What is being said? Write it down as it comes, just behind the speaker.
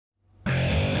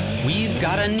we've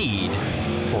got a need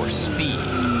for speed.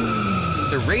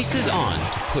 The race is on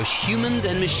to push humans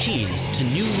and machines to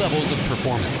new levels of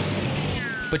performance.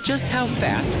 But just how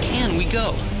fast can we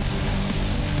go?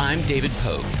 I'm David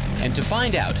Pogue, and to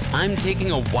find out, I'm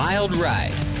taking a wild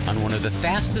ride on one of the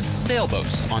fastest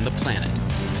sailboats on the planet.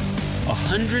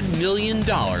 $100 million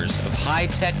of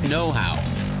high-tech know-how.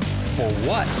 For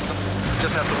what?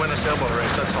 Just have to win a sailboat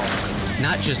race, that's all.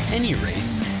 Not just any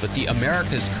race, but the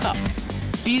America's Cup.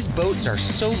 These boats are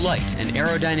so light and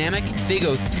aerodynamic, they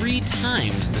go 3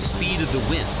 times the speed of the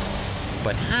wind.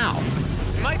 But how?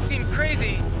 It might seem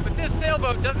crazy, but this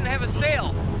sailboat doesn't have a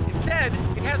sail. Instead,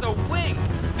 it has a wing.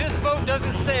 This boat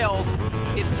doesn't sail,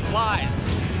 it flies.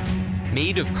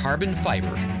 Made of carbon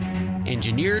fiber,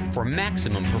 engineered for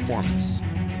maximum performance.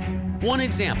 One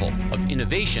example of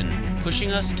innovation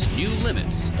pushing us to new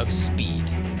limits of speed.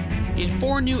 In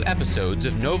 4 new episodes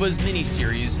of Nova's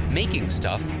mini-series, Making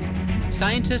Stuff,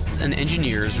 scientists and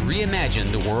engineers reimagine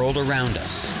the world around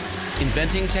us,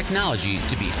 inventing technology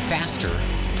to be faster,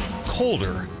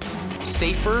 colder,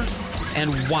 safer,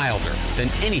 and wilder than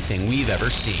anything we've ever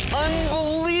seen.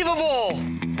 Unbelievable!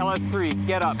 LS3,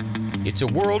 get up. It's a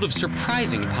world of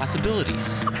surprising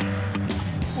possibilities.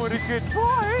 What a good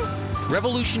boy!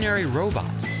 Revolutionary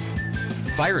robots,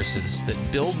 viruses that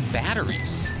build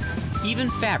batteries, even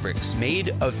fabrics made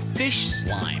of fish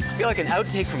slime. I feel like an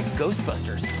outtake from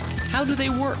Ghostbusters. How do they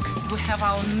work? We have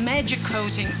our magic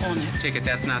coating on it. Take it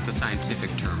that's not the scientific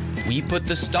term. We put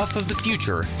the stuff of the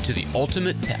future to the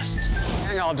ultimate test.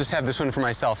 I'll just have this one for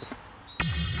myself.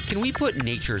 Can we put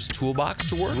nature's toolbox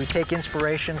to work? We take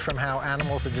inspiration from how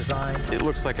animals are designed. It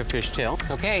looks like a fishtail.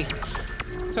 Okay,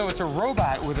 so it's a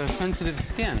robot with a sensitive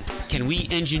skin. Can we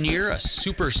engineer a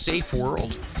super safe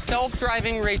world?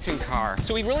 Self-driving racing car.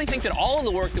 So we really think that all of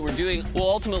the work that we're doing will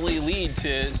ultimately lead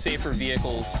to safer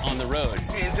vehicles on the road.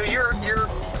 And so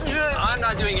I'm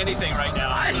not doing anything right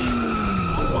now.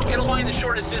 It'll find the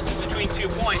shortest distance between 2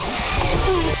 points.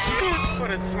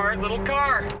 What a smart little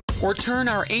car. Or turn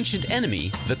our ancient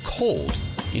enemy, the cold,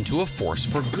 into a force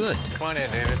for good? Come on in,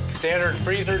 David. Standard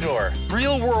freezer door.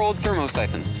 Real-world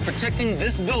thermosiphons, protecting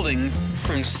this building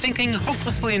from sinking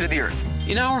hopelessly into the earth.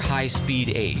 In our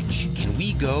high-speed age, can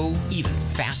we go even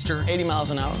faster? 80 miles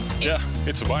an hour. Yeah,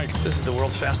 it's a bike. This is the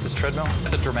world's fastest treadmill.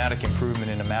 That's a dramatic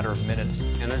improvement in a matter of minutes.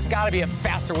 And there's got to be a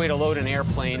faster way to load an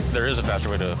airplane. There is a faster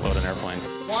way to load an airplane.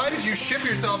 Why did you ship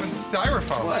yourself in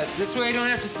styrofoam? What? This way I don't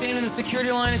have to stand in the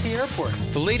security line at the airport.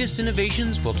 The latest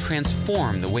innovations will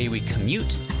transform the way we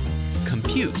commute,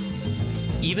 compute,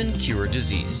 even cure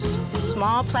disease.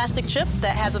 Small plastic chip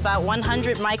that has about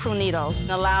 100 microneedles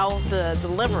and allow the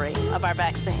delivery of our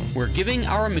vaccine. We're giving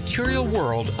our material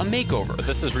world a makeover. But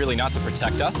this is really not to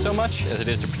protect us so much as it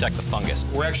is to protect the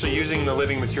fungus. We're actually using the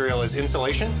living material as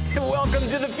insulation. Welcome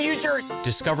to the future.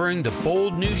 Discovering the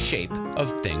bold new shape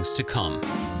of things to come.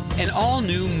 An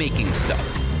all-new Making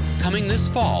Stuff, coming this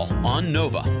fall on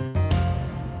Nova.